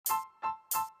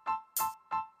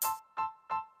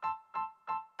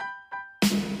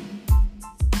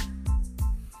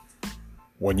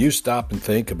When you stop and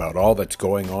think about all that's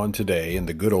going on today in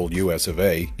the good old US of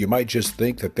A, you might just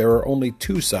think that there are only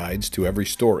two sides to every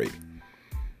story.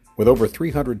 With over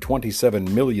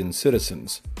 327 million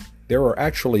citizens, there are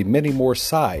actually many more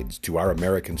sides to our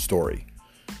American story.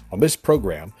 On this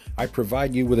program, I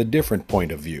provide you with a different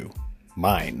point of view,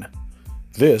 mine.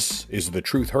 This is The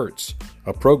Truth Hurts,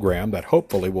 a program that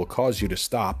hopefully will cause you to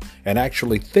stop and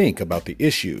actually think about the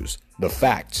issues, the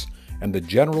facts, and the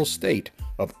general state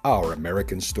of our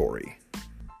American story.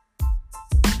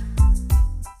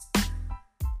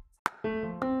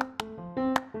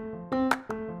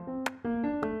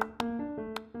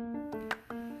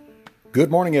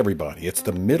 Good morning, everybody. It's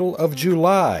the middle of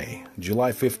July,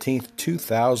 July 15th,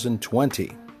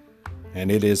 2020,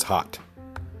 and it is hot.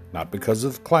 Not because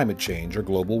of climate change or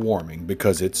global warming,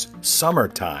 because it's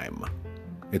summertime.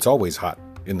 It's always hot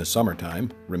in the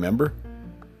summertime, remember?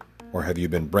 Or have you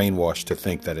been brainwashed to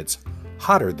think that it's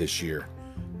hotter this year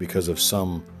because of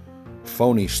some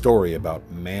phony story about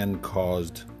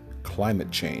man-caused climate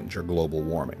change or global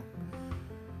warming?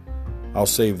 I'll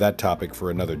save that topic for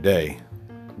another day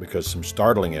because some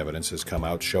startling evidence has come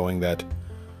out showing that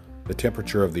the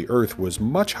temperature of the Earth was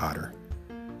much hotter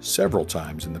several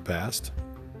times in the past,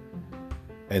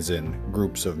 as in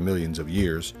groups of millions of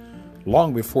years,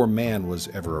 long before man was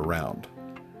ever around.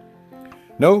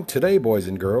 No, today, boys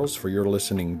and girls, for your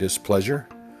listening displeasure,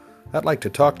 I'd like to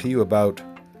talk to you about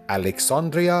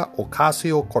Alexandria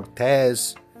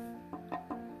Ocasio-Cortez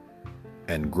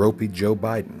and gropey Joe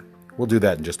Biden. We'll do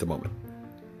that in just a moment.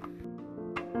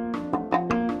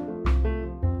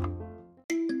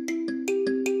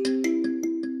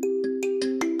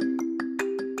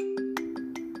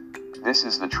 This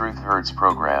is the Truth Hurts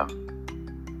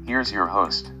program. Here's your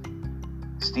host,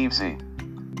 Steve Z.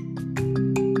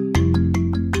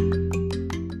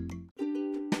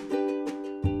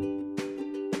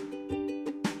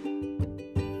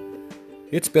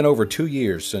 It's been over 2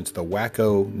 years since the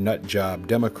wacko nutjob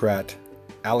Democrat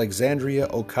Alexandria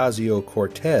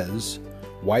Ocasio-Cortez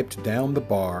wiped down the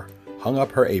bar, hung up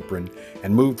her apron,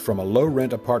 and moved from a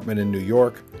low-rent apartment in New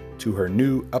York to her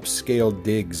new upscale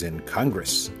digs in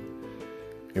Congress.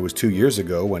 It was 2 years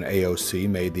ago when AOC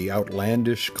made the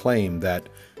outlandish claim that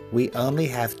we only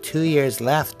have 2 years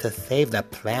left to save the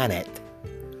planet.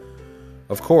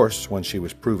 Of course, when she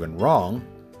was proven wrong,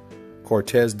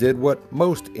 Cortez did what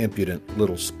most impudent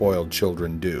little spoiled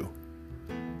children do.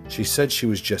 She said she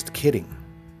was just kidding.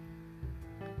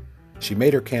 She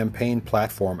made her campaign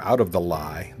platform out of the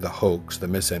lie, the hoax, the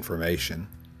misinformation,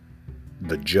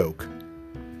 the joke.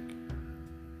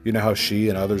 You know how she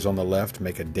and others on the left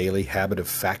make a daily habit of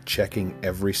fact-checking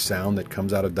every sound that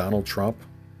comes out of Donald Trump?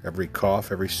 Every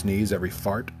cough, every sneeze, every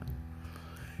fart?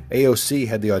 AOC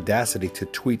had the audacity to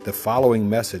tweet the following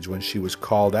message when she was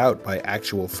called out by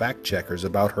actual fact-checkers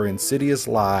about her insidious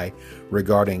lie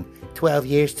regarding 12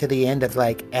 years to the end of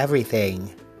everything.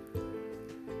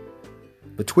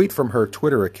 The tweet from her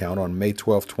Twitter account on May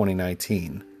 12,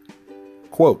 2019,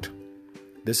 quote,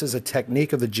 "This is a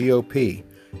technique of the GOP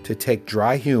to take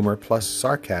dry humor plus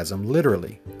sarcasm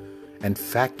literally and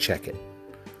fact-check it,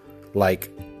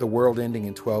 like the world ending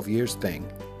in 12 years thing.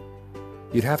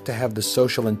 You'd have to have the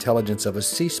social intelligence of a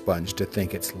sea sponge to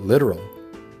think it's literal,"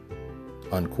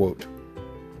 unquote.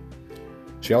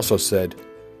 She also said,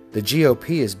 "The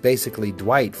GOP is basically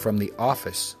Dwight from The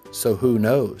Office, so who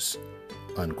knows,"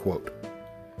 unquote.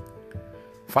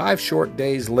 5 short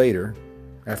days later,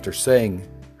 after saying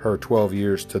her 12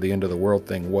 years to the end of the world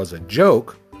thing was a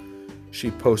joke,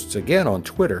 she posts again on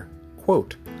Twitter,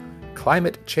 quote,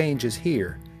 "Climate change is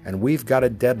here, and we've got a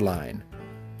deadline.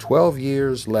 12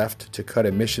 years left to cut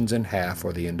emissions in half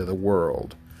or the end of the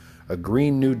world. A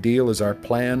Green New Deal is our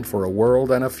plan for a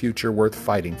world and a future worth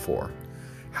fighting for.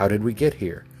 How did we get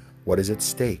here? What is at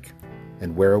stake?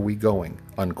 And where are we going?"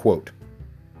 Unquote.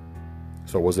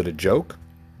 So was it a joke?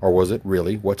 Or was it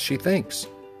really what she thinks?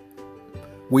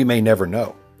 We may never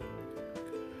know.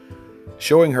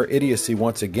 Showing her idiocy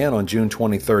once again on June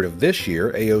 23rd of this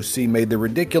year, AOC made the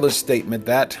ridiculous statement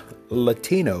that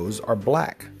Latinos are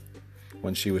black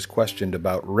when she was questioned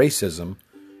about racism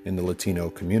in the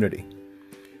Latino community.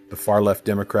 The far-left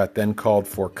Democrat then called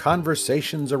for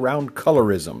conversations around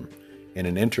colorism in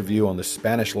an interview on the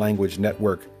Spanish-language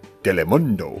network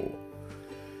Telemundo.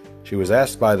 She was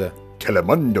asked by the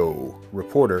Telemundo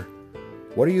reporter,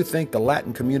 "What do you think the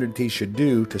Latin community should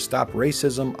do to stop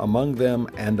racism among them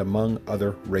and among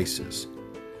other races?"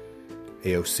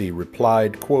 AOC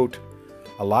replied, quote,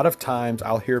 "A lot of times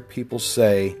I'll hear people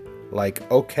say,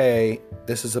 okay,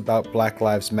 this is about Black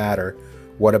Lives Matter,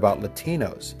 what about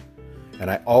Latinos? And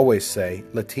I always say,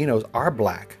 Latinos are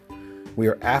black. We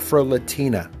are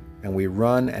Afro-Latina. and we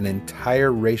run an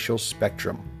entire racial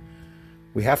spectrum.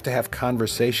 We have to have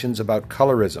conversations about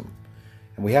colorism,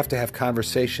 and we have to have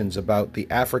conversations about the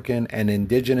African and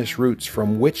indigenous roots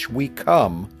from which we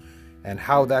come and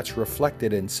how that's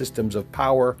reflected in systems of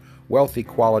power, wealth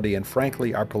equality, and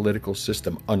frankly, our political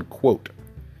system, unquote.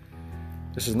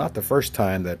 This is not the first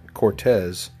time that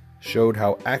Cortez showed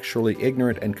how actually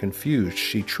ignorant and confused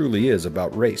she truly is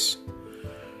about race.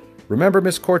 Remember,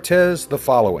 Miss Cortez, the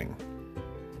following.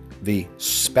 The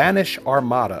Spanish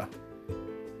Armada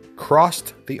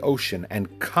crossed the ocean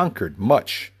and conquered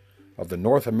much of the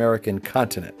North American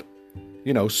continent.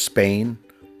 You know, Spain,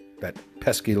 that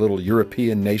pesky little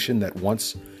European nation that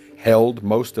once held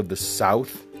most of the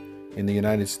South in the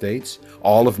United States,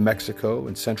 all of Mexico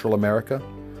and Central America,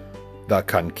 the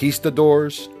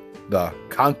conquistadors, the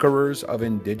conquerors of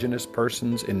indigenous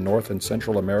persons in North and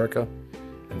Central America,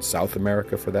 and South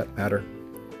America for that matter.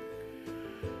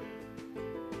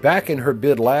 Back in her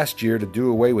bid last year to do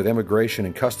away with immigration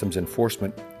and customs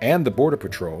enforcement and the Border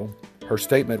Patrol, her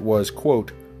statement was,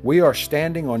 quote, "We are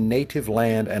standing on native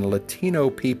land and Latino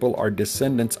people are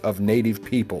descendants of native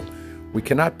people. We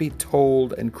cannot be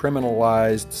told and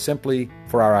criminalized simply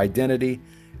for our identity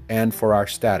and for our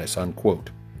status,"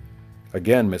 unquote.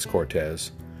 Again, Miss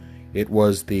Cortez, it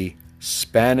was the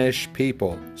Spanish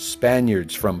people,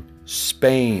 Spaniards from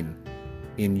Spain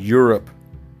in Europe,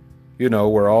 you know,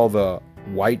 where all the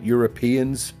white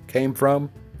Europeans came from.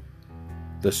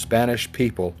 The Spanish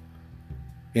people,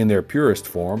 in their purest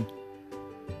form,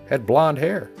 had blonde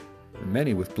hair, and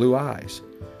many with blue eyes.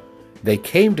 They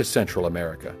came to Central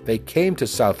America. They came to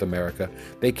South America.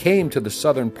 They came to the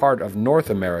southern part of North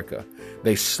America.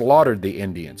 They slaughtered the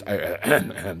Indians,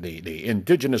 the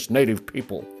indigenous native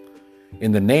people,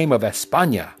 in the name of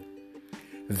España.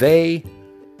 They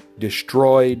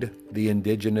destroyed the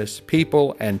indigenous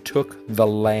people and took the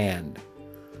land.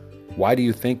 Why do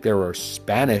you think there are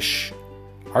Spanish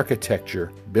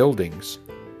architecture buildings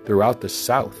throughout the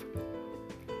South,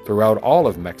 throughout all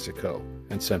of Mexico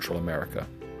and Central America?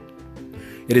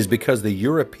 It is because the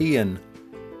European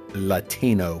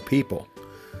Latino people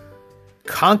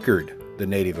conquered the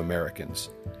Native Americans,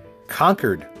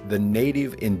 conquered the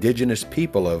native indigenous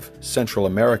people of Central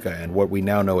America and what we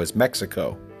now know as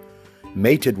Mexico,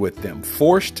 mated with them,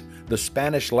 forced the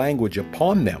Spanish language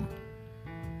upon them,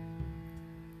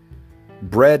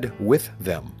 bred with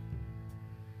them.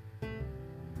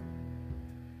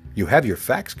 You have your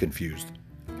facts confused,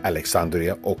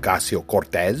 Alexandria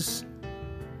Ocasio-Cortez.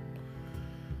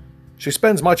 She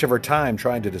spends much of her time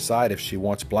trying to decide if she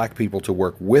wants black people to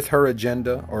work with her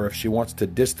agenda or if she wants to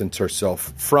distance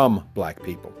herself from black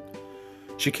people.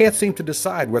 She can't seem to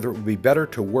decide whether it would be better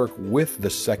to work with the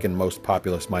second most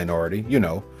populous minority, you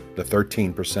know, the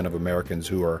 13% of Americans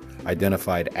who are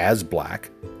identified as black,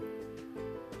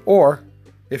 or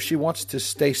if she wants to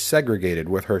stay segregated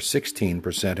with her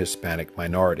 16% Hispanic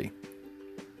minority.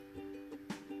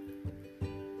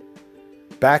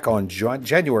 Back on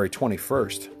January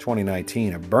 21st,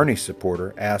 2019, a Bernie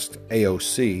supporter asked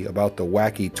AOC about the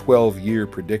wacky 12-year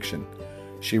prediction.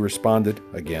 She responded,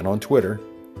 again on Twitter,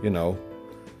 you know,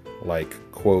 like,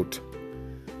 quote,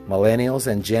 "Millennials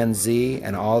and Gen Z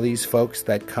and all these folks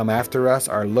that come after us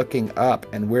are looking up,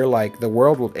 and we're like, the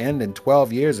world will end in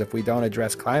 12 years if we don't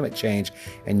address climate change,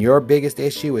 and your biggest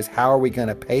issue is how are we going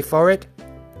to pay for it?"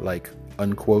 Like,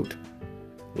 unquote,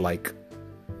 like.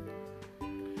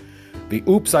 The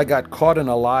 "oops, I got caught in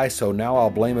a lie, so now I'll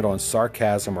blame it on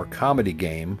sarcasm or comedy"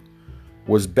 game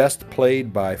was best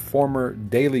played by former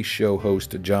Daily Show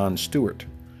host Jon Stewart.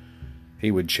 He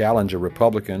would challenge a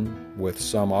Republican with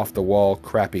some off-the-wall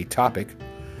crappy topic,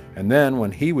 and then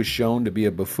when he was shown to be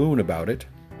a buffoon about it,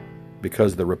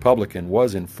 because the Republican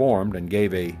was informed and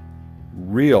gave a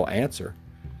real answer,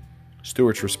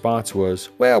 Stewart's response was,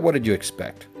 "Well, what did you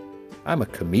expect? I'm a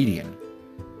comedian."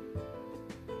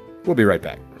 We'll be right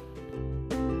back.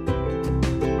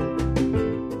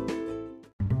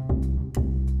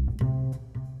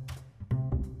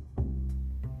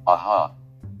 Aha!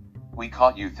 We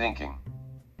caught you thinking.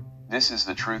 This is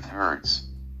The Truth Hurts.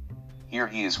 Here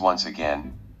he is once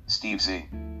again, Steve Z.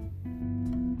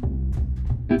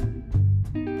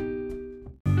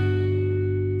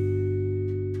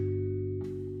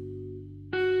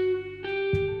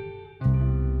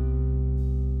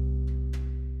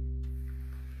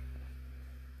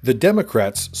 The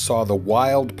Democrats saw the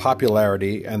wild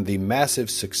popularity and the massive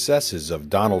successes of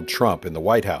Donald Trump in the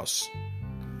White House,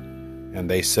 and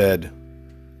they said,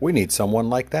 "We need someone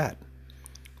like that."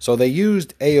 So they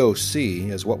used AOC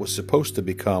as what was supposed to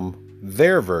become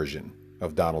their version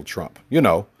of Donald Trump. You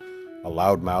know, a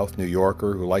loudmouth New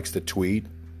Yorker who likes to tweet,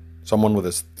 someone with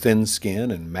a thin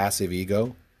skin and massive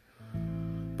ego.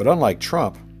 But unlike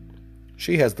Trump,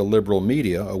 she has the liberal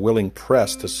media, a willing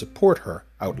press to support her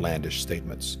outlandish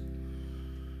statements.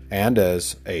 And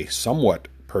as a somewhat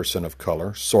person of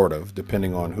color, sort of,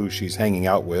 depending on who she's hanging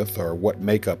out with or what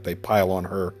makeup they pile on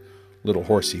her little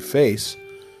horsey face,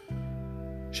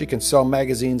 she can sell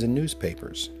magazines and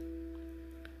newspapers.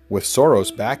 With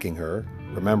Soros backing her,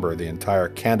 remember the entire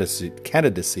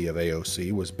candidacy of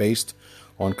AOC was based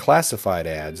on classified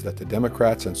ads that the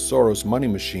Democrats and Soros money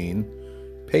machine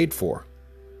paid for.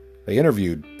 They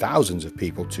interviewed thousands of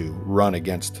people to run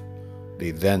against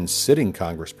the then sitting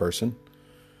congressperson,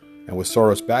 and with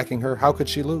Soros backing her, how could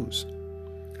she lose?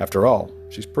 After all,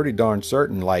 she's pretty darn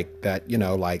certain like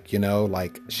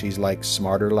she's like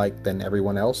smarter than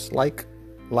everyone else like.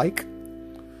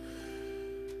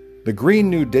 The Green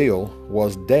New Deal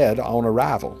was dead on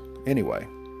arrival anyway.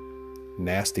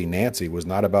 Nasty Nancy was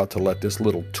not about to let this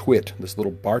little twit, this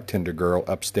little bartender girl,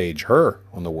 upstage her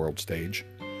on the world stage.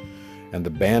 And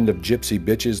the band of gypsy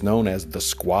bitches known as the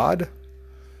Squad?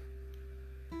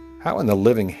 How in the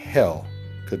living hell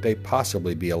could they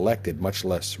possibly be elected, much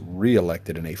less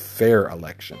re-elected in a fair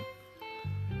election?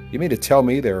 You mean to tell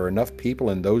me there are enough people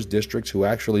in those districts who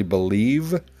actually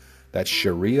believe that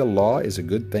Sharia law is a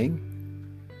good thing?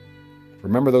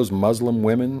 Remember, those Muslim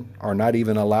women are not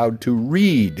even allowed to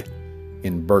read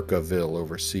in Burkaville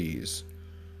overseas.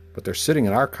 But they're sitting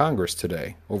in our Congress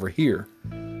today, over here,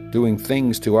 doing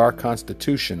things to our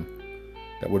Constitution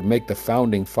that would make the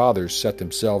Founding Fathers set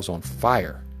themselves on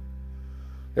fire.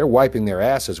 They're wiping their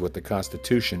asses with the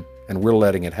Constitution, and we're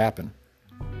letting it happen.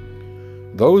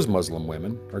 Those Muslim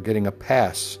women are getting a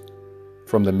pass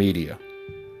from the media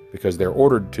because they're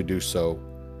ordered to do so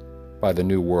by the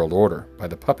New World Order, by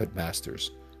the puppet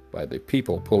masters, by the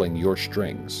people pulling your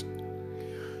strings.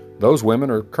 Those women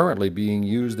are currently being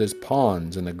used as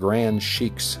pawns in the Grand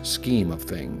Sheik's scheme of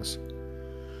things.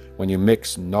 When you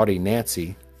mix Naughty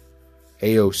Nancy,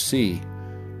 AOC,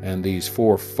 and these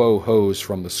four faux hoes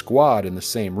from the Squad in the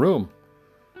same room,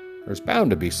 there's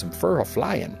bound to be some fur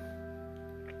a-flying.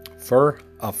 Fur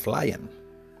a-flying.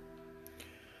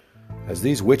 As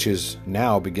these witches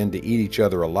now begin to eat each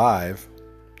other alive,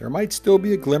 there might still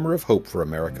be a glimmer of hope for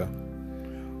America.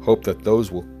 Hope that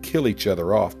those will kill each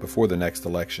other off before the next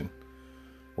election,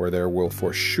 where there will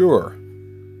for sure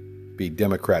be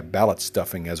Democrat ballot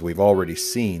stuffing as we've already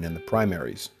seen in the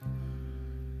primaries.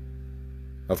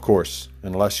 Of course,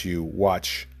 unless you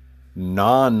watch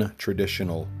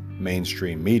non-traditional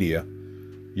mainstream media,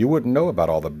 you wouldn't know about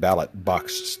all the ballot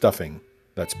box stuffing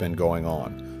that's been going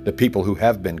on. The people who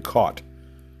have been caught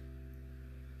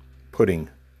putting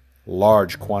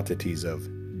large quantities of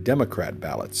Democrat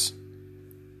ballots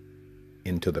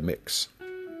into the mix.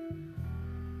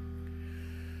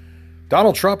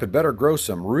 Donald Trump had better grow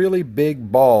some really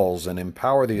big balls and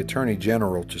empower the Attorney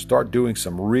General to start doing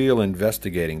some real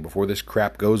investigating before this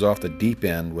crap goes off the deep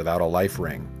end without a life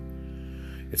ring.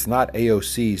 It's not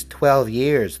AOC's 12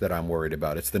 years that I'm worried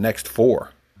about. It's the next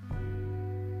 4.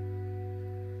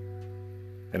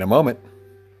 In a moment,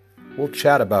 we'll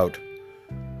chat about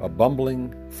a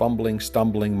bumbling, fumbling,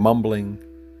 stumbling, mumbling,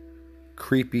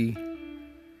 creepy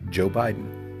Joe Biden.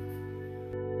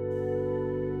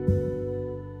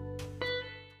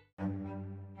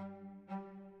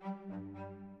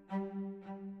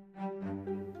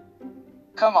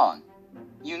 Come on.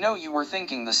 You know you were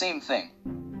thinking the same thing.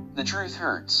 The truth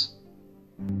hurts.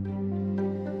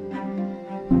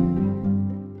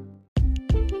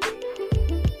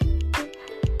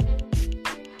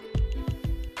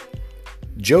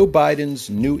 Joe Biden's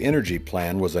new energy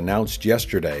plan was announced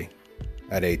yesterday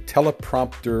at a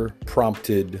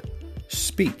teleprompter-prompted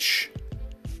speech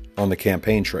on the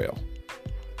campaign trail.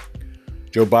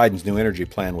 Joe Biden's new energy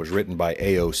plan was written by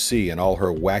AOC and all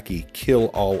her wacky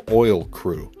kill-all-oil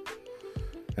crew.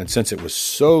 And since it was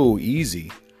so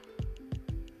easy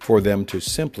for them to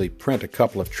simply print a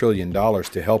couple of $1 trillion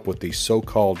to help with the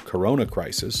so-called corona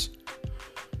crisis,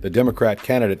 the Democrat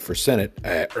candidate for Senate,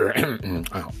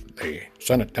 the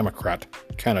Senate Democrat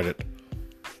candidate,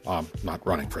 I'm not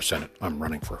running for Senate, I'm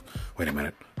running for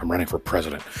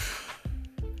president.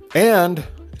 And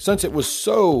since it was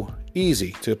so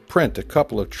easy to print a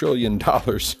couple of $1 trillion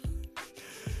for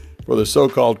the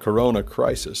so-called corona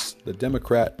crisis, the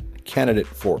Democrat candidate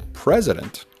for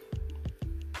president,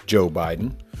 Joe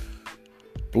Biden,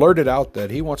 blurted out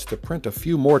that he wants to print a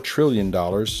few more $1 trillion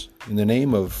in the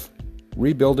name of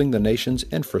rebuilding the nation's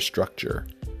infrastructure.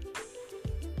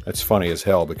 That's funny as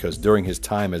hell because during his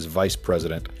time as vice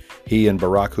president, he and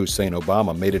Barack Hussein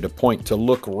Obama made it a point to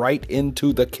look right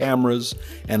into the cameras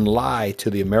and lie to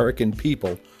the American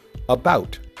people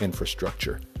about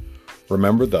infrastructure.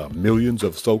 Remember the millions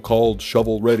of so-called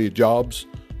shovel-ready jobs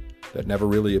that never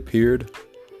really appeared?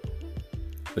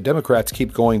 The Democrats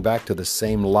keep going back to the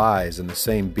same lies and the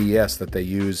same BS that they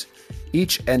use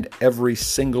each and every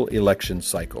single election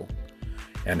cycle.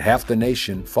 And half the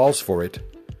nation falls for it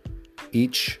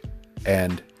each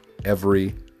and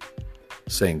every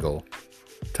single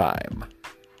time.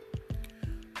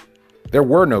 There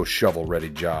were no shovel-ready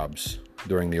jobs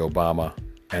during the Obama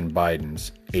and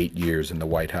Biden's 8 years in the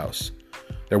White House.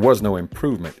 There was no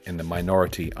improvement in the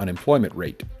minority unemployment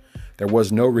rate. There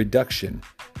was no reduction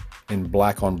in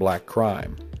black-on-black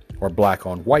crime or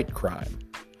black-on-white crime.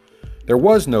 There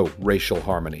was no racial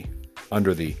harmony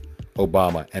under the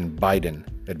Obama and Biden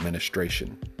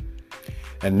administration.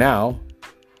 And now,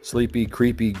 sleepy,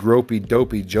 creepy, gropey,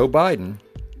 dopey Joe Biden,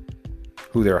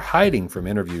 who they're hiding from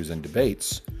interviews and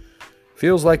debates,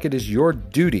 feels like it is your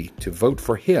duty to vote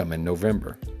for him in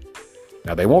November.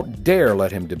 Now, they won't dare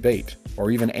let him debate or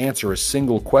even answer a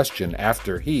single question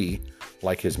after he,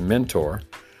 like his mentor,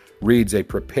 reads a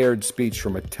prepared speech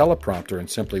from a teleprompter and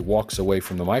simply walks away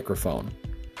from the microphone.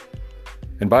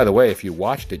 And by the way, if you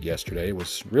watched it yesterday, it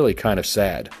was really kind of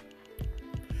sad.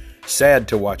 Sad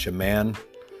to watch a man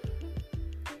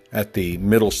at the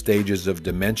middle stages of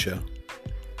dementia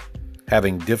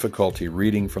having difficulty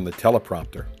reading from the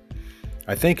teleprompter.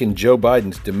 I think in Joe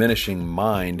Biden's diminishing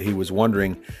mind, he was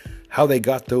wondering how they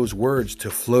got those words to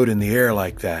float in the air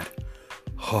like that.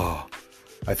 Oh,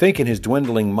 I think in his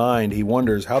dwindling mind, he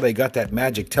wonders how they got that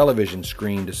magic television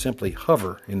screen to simply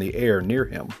hover in the air near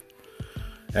him.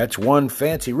 That's one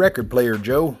fancy record player,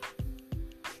 Joe.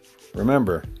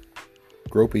 Remember,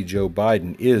 Gropey Joe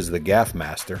Biden is the gaffe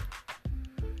master.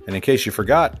 And in case you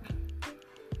forgot,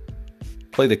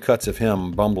 play the cuts of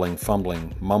him bumbling,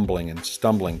 fumbling, mumbling, and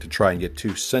stumbling to try and get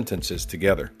two sentences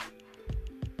together.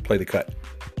 Play the cut.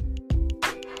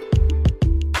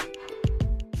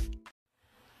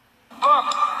 Look,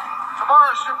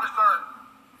 tomorrow's Superstar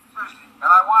Tuesday, and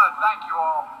I want to thank you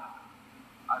all.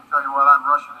 I tell you what, I'm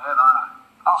rushing ahead, aren't I?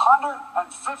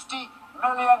 150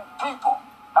 million people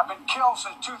have been killed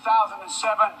since 2007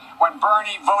 when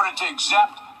Bernie voted to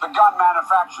exempt the gun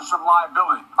manufacturers from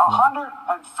liability.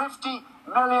 150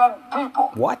 million people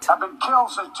have been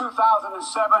killed since 2007.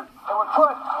 It would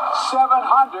put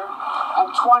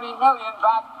 720 million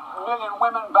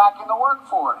women back in the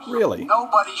workforce. Really?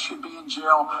 Nobody should be in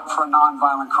jail for a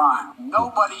nonviolent crime.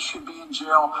 Nobody should be in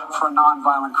jail for a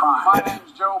nonviolent crime. My name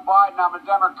is Joe Biden. I'm a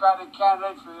Democratic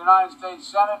candidate for the United States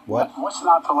Senate. What's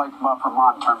not to like about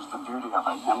Vermont in terms of the beauty of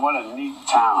it? And what a neat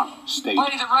town, state.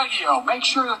 Play the radio. Make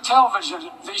sure the television,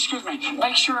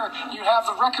 make sure you have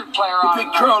the record player on.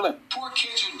 Control it. Poor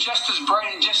kids are just as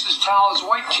bright and just as talented as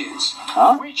white kids.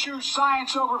 Huh? We choose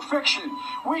science over fiction.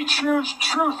 We choose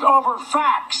truth over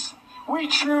facts. We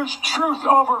choose truth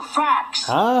over facts.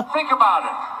 Huh? Think about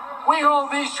it. We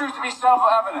hold these truths to be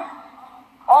self-evident.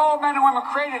 All men and women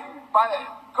created by the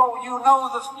you know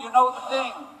the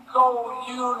thing.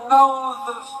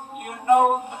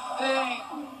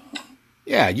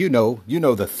 Yeah, you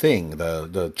know the thing,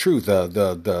 the truth,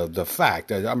 the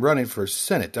fact. I'm running for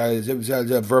Senate.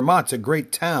 Vermont's a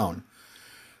great town.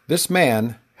 This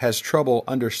man has trouble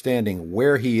understanding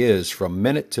where he is from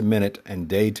minute to minute and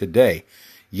day to day.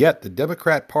 Yet the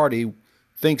Democrat Party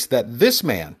thinks that this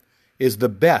man is the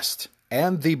best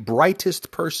and the brightest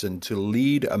person to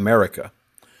lead America.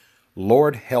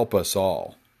 Lord help us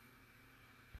all.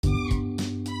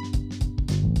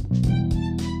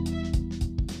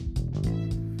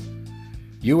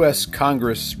 U.S.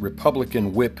 Congress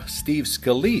Republican Whip Steve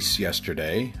Scalise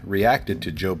yesterday reacted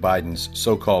to Joe Biden's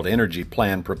so-called energy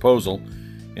plan proposal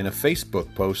in a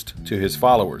Facebook post to his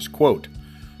followers. Quote,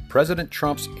 President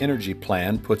Trump's energy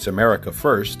plan puts America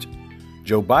first.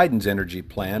 Joe Biden's energy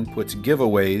plan puts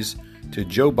giveaways to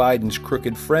Joe Biden's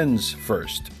crooked friends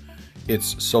first.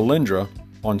 It's Solyndra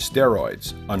on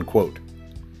steroids, unquote.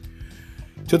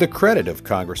 To the credit of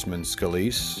Congressman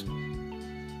Scalise,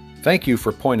 thank you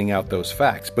for pointing out those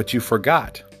facts, but you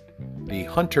forgot the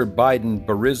Hunter Biden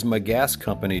Burisma Gas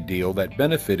Company deal that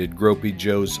benefited Gropey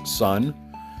Joe's son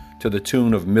to the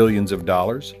tune of millions of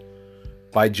dollars,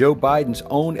 by Joe Biden's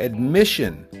own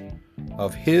admission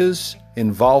of his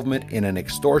involvement in an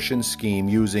extortion scheme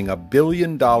using $1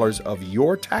 billion of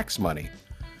your tax money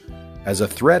as a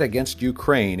threat against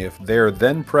Ukraine if their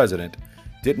then president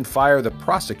didn't fire the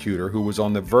prosecutor who was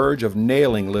on the verge of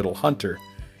nailing little Hunter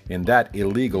in that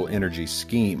illegal energy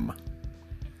scheme.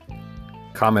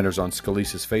 Commenters on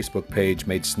Scalise's Facebook page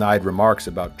made snide remarks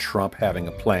about Trump having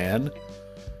a plan,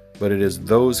 but it is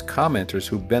those commenters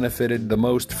who benefited the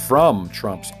most from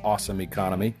Trump's awesome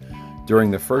economy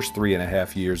during the first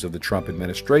 3.5 years of the Trump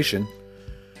administration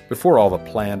before all the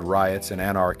planned riots and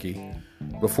anarchy,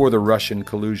 before the Russian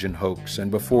collusion hoax, and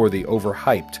before the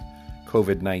overhyped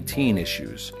COVID-19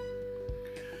 issues.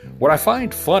 What I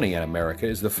find funny in America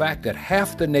is the fact that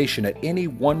half the nation at any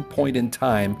one point in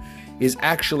time is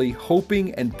actually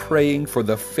hoping and praying for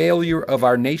the failure of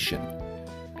our nation,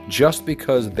 just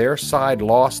because their side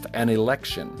lost an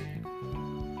election.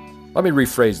 Let me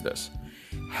rephrase this.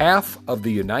 Half of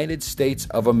the United States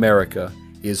of America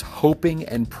is hoping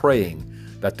and praying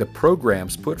that the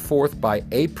programs put forth by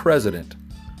a president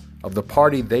of the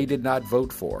party they did not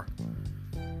vote for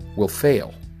will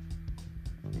fail.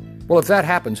 Well, if that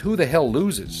happens, who the hell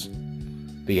loses?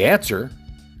 The answer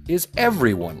is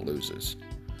everyone loses.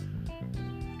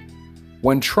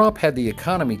 When Trump had the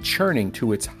economy churning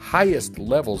to its highest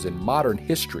levels in modern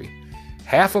history,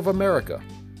 half of America,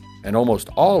 and almost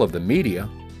all of the media,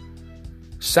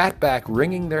 sat back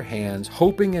wringing their hands,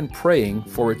 hoping and praying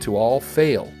for it to all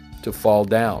fail, to fall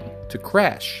down, to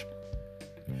crash,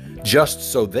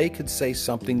 just so they could say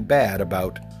something bad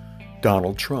about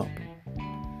Donald Trump.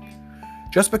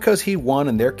 Just because he won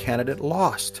and their candidate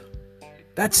lost.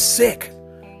 That's sick.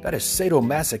 That is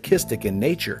sadomasochistic in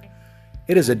nature.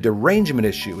 It is a derangement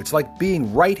issue. It's like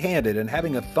being right-handed and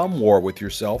having a thumb war with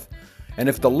yourself, and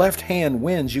if the left hand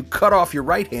wins, you cut off your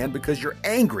right hand because you're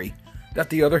angry that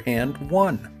the other hand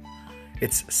won.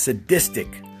 It's sadistic.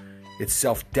 It's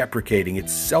self-deprecating.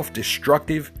 It's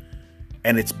self-destructive,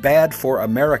 and it's bad for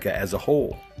America as a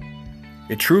whole.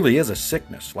 It truly is a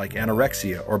sickness like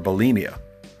anorexia or bulimia.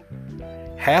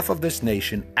 Half of this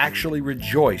nation actually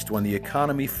rejoiced when the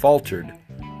economy faltered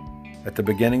at the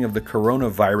beginning of the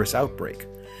coronavirus outbreak.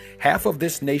 Half of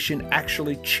this nation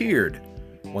actually cheered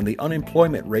when the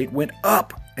unemployment rate went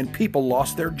up and people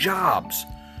lost their jobs,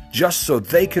 just so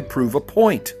they could prove a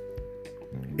point.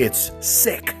 It's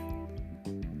sick.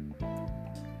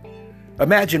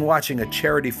 Imagine watching a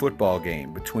charity football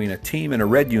game between a team in a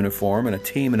red uniform and a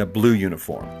team in a blue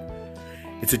uniform.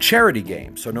 It's a charity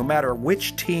game, so no matter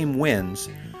which team wins,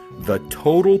 the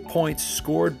total points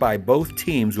scored by both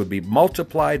teams would be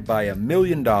multiplied by $1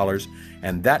 million,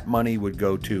 and that money would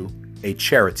go to a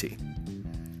charity,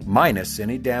 minus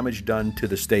any damage done to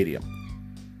the stadium.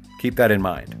 Keep that in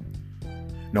mind.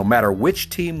 No matter which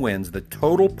team wins, the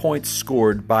total points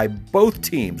scored by both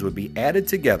teams would be added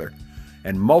together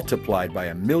and multiplied by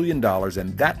 $1 million,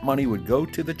 and that money would go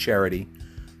to the charity,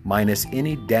 minus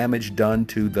any damage done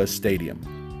to the stadium.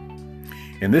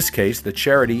 In this case, the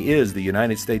charity is the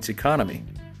United States economy,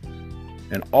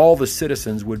 and all the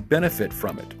citizens would benefit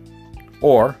from it,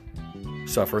 or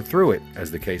suffer through it,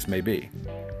 as the case may be.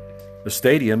 The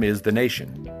stadium is the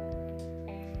nation.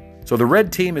 So the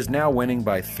red team is now winning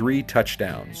by 3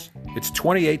 touchdowns. It's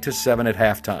 28-7 at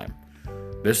halftime.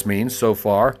 This means, so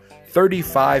far,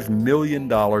 $35 million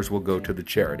will go to the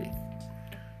charity.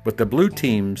 But the blue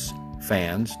team's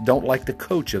fans don't like the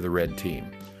coach of the red team.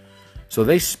 So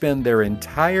they spend their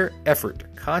entire effort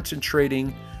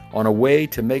concentrating on a way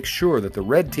to make sure that the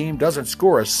red team doesn't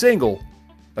score a single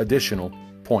additional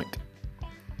point.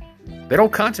 They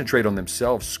don't concentrate on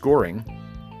themselves scoring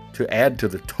to add to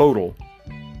the total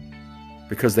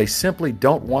because they simply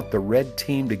don't want the red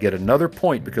team to get another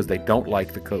point because they don't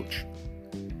like the coach.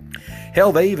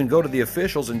 Hell, they even go to the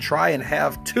officials and try and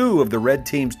have 2 of the red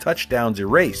team's touchdowns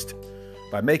erased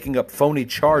by making up phony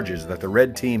charges that the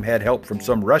red team had help from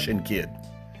some Russian kid.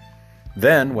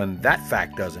 Then, when that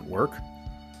fact doesn't work,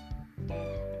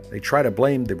 they try to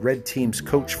blame the red team's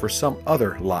coach for some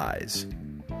other lies.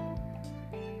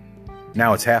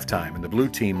 Now it's halftime, and the blue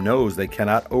team knows they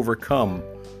cannot overcome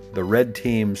the red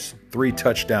team's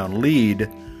 3-touchdown lead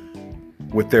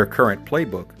with their current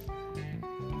playbook.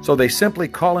 So they simply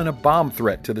call in a bomb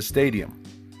threat to the stadium.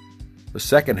 The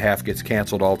second half gets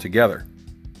canceled altogether,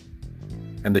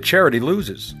 and the charity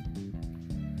loses.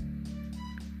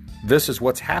 This is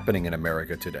what's happening in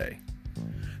America today.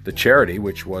 The charity,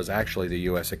 which was actually the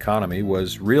U.S. economy,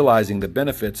 was realizing the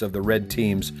benefits of the red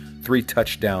team's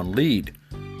 3-touchdown lead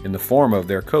in the form of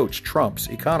their coach, Trump's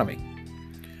economy.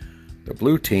 The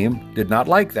blue team did not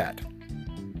like that.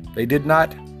 They did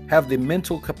not have the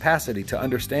mental capacity to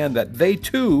understand that they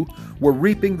too were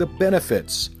reaping the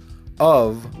benefits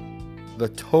of the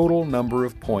total number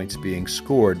of points being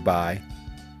scored by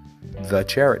the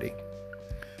charity.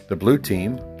 The blue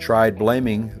team tried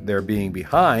blaming their being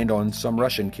behind on some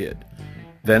Russian kid,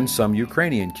 then some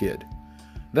Ukrainian kid,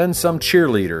 then some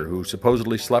cheerleader who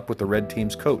supposedly slept with the red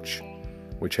team's coach,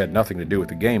 which had nothing to do with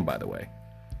the game, by the way.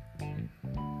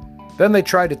 Then they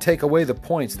tried to take away the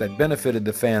points that benefited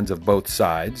the fans of both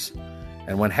sides,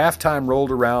 and when halftime rolled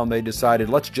around, they decided,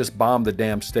 let's just bomb the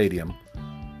damn stadium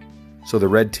so the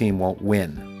red team won't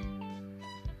win.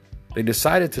 They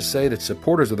decided to say that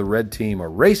supporters of the red team are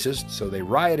racist, so they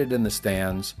rioted in the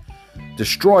stands,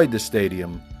 destroyed the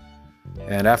stadium,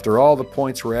 and after all the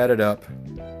points were added up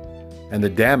and the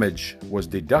damage was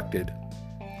deducted,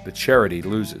 the charity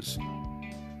loses.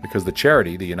 Because the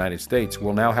charity, the United States,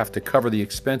 will now have to cover the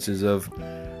expenses of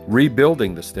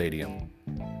rebuilding the stadium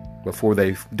before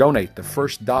they donate the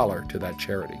first dollar to that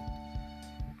charity.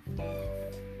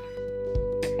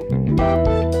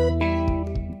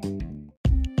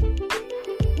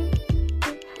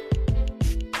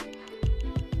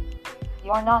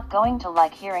 You're not going to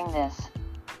like hearing this.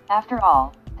 After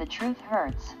all, the truth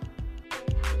hurts.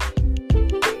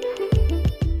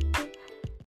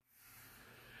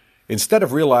 Instead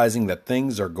of realizing that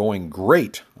things are going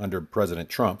great under President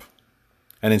Trump,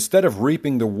 and instead of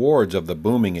reaping the rewards of the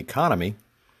booming economy,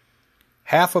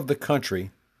 half of the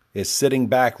country is sitting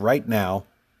back right now,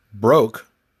 broke,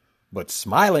 but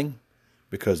smiling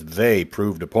because they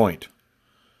proved a point.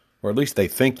 Or at least they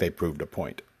think they proved a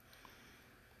point.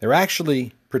 They're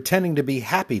actually pretending to be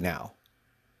happy now.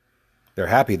 They're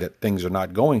happy that things are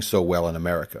not going so well in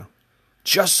America,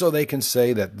 just so they can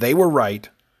say that they were right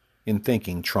in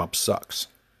thinking Trump sucks.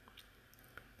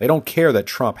 They don't care that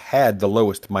Trump had the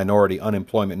lowest minority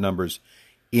unemployment numbers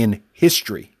in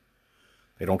history.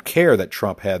 They don't care that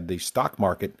Trump had the stock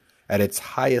market at its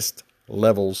highest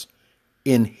levels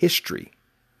in history.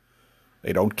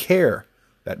 They don't care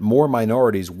that more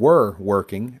minorities were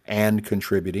working and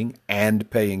contributing and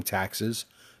paying taxes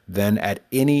than at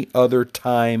any other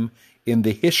time in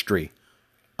the history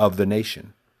of the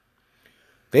nation.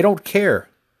 They don't care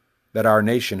that our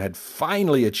nation had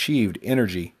finally achieved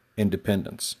energy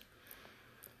independence.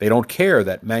 They don't care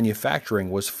that manufacturing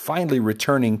was finally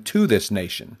returning to this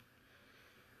nation.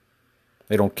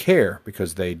 They don't care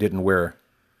because they didn't wear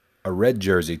a red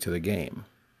jersey to the game.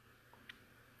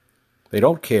 They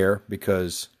don't care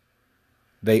because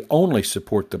they only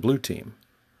support the blue team,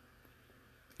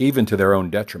 even to their own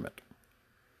detriment.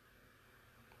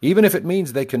 Even if it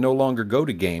means they can no longer go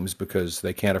to games because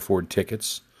they can't afford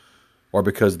tickets or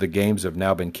because the games have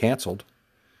now been canceled.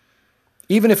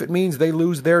 Even if it means they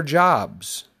lose their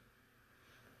jobs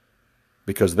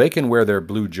because they can wear their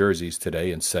blue jerseys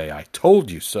today and say, "I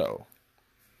told you so."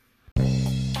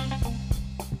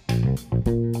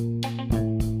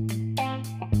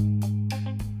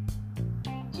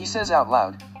 He says out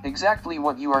loud exactly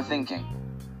what you are thinking.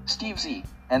 Steve Z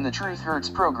and the Truth Hurts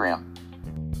program.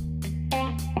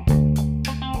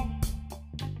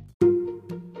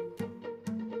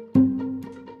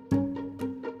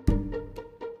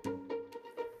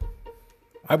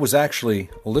 I was actually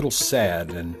a little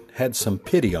sad and had some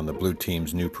pity on the blue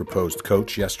team's new proposed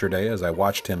coach yesterday as I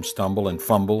watched him stumble and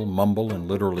fumble, mumble, and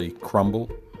literally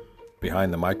crumble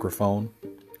behind the microphone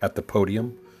at the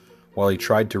podium while he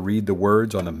tried to read the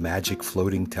words on a magic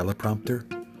floating teleprompter.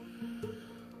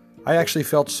 I actually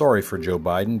felt sorry for Joe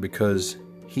Biden because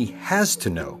he has to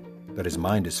know that his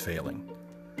mind is failing.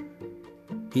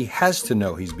 He has to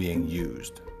know he's being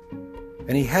used.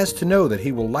 And he has to know that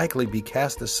he will likely be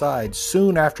cast aside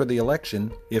soon after the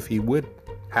election if he would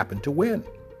happen to win.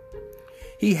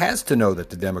 He has to know that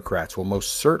the Democrats will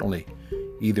most certainly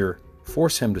either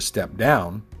force him to step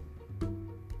down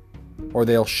or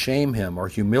they'll shame him or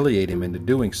humiliate him into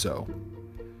doing so.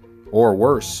 Or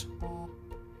worse,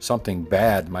 something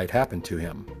bad might happen to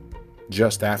him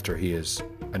just after he is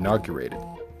inaugurated.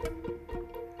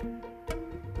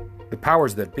 The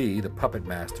powers that be, the puppet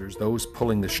masters, those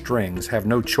pulling the strings, have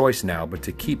no choice now but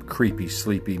to keep creepy,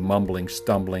 sleepy, mumbling,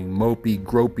 stumbling, mopey,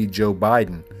 gropey Joe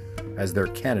Biden as their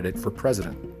candidate for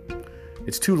president.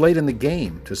 It's too late in the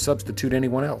game to substitute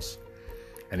anyone else.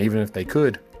 And even if they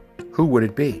could, who would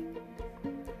it be?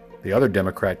 The other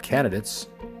Democrat candidates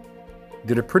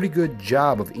did a pretty good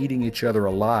job of eating each other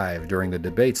alive during the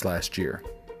debates last year.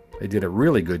 They did a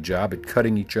really good job at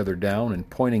cutting each other down and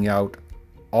pointing out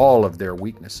all of their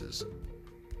weaknesses.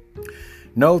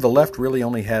 No, the left really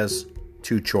only has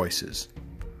two choices.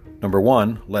 Number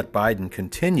one, let Biden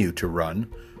continue to run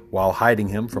while hiding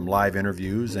him from live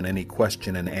interviews and any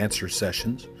question and answer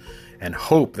sessions, and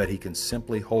hope that he can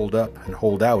simply hold up and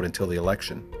hold out until the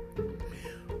election.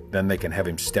 Then they can have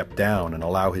him step down and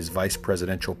allow his vice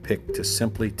presidential pick to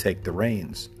simply take the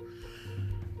reins.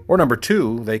 Or number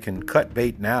two, they can cut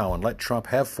bait now and let Trump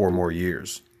have 4 more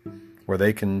years, where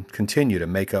they can continue to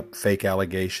make up fake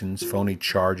allegations, phony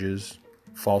charges,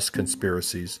 false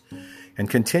conspiracies, and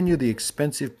continue the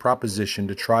expensive proposition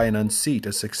to try and unseat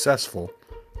a successful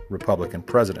Republican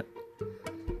president.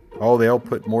 Oh, they'll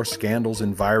put more scandals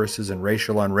and viruses and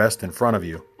racial unrest in front of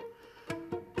you.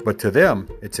 But to them,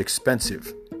 it's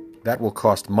expensive. That will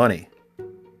cost money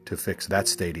to fix that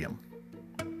stadium.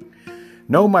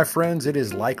 No, my friends, it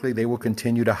is likely they will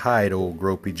continue to hide old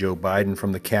gropey Joe Biden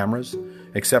from the cameras,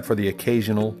 except for the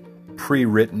occasional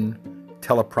pre-written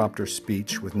teleprompter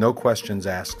speech with no questions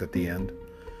asked at the end.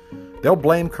 They'll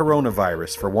blame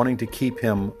coronavirus for wanting to keep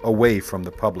him away from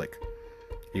the public,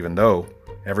 even though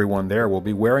everyone there will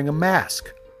be wearing a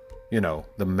mask. You know,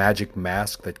 the magic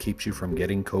mask that keeps you from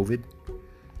getting COVID.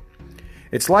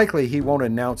 It's likely he won't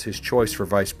announce his choice for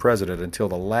vice president until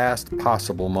the last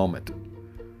possible moment.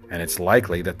 And it's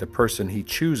likely that the person he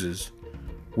chooses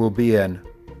will be an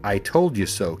 "I told you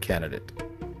so" candidate,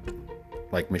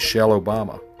 like Michelle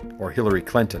Obama or Hillary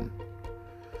Clinton,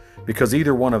 because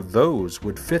either one of those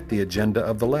would fit the agenda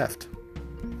of the left.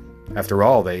 After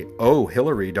all, they owe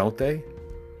Hillary, don't they?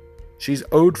 She's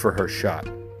owed for her shot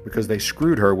because they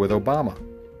screwed her with Obama.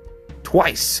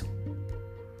 Twice!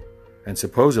 And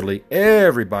supposedly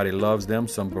everybody loves them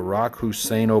some Barack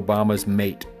Hussein Obama's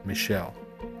mate, Michelle.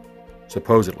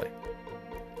 Supposedly.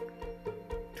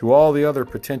 To all the other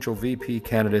potential VP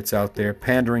candidates out there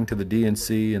pandering to the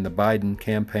DNC and the Biden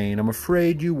campaign, I'm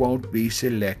afraid you won't be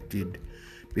selected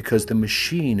because the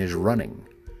machine is running.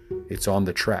 It's on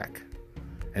the track.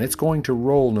 And it's going to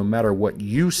roll no matter what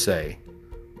you say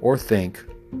or think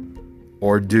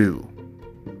or do.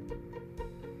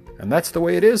 And that's the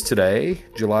way it is today,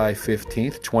 July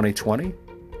 15th, 2020.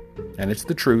 And it's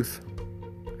the truth.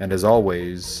 And as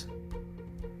always,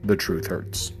 the truth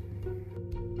hurts.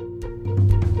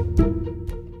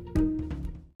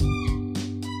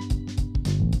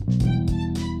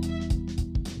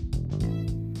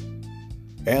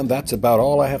 And that's about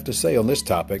all I have to say on this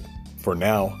topic, for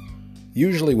now.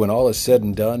 Usually when all is said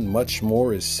and done, much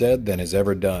more is said than is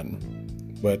ever done.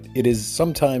 But it is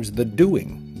sometimes the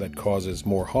doing that causes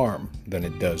more harm than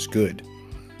it does good.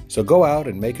 So go out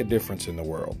and make a difference in the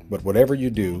world. But whatever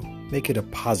you do, make it a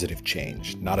positive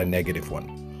change, not a negative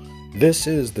one. This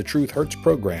is the Truth Hurts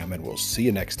program, and we'll see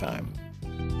you next time.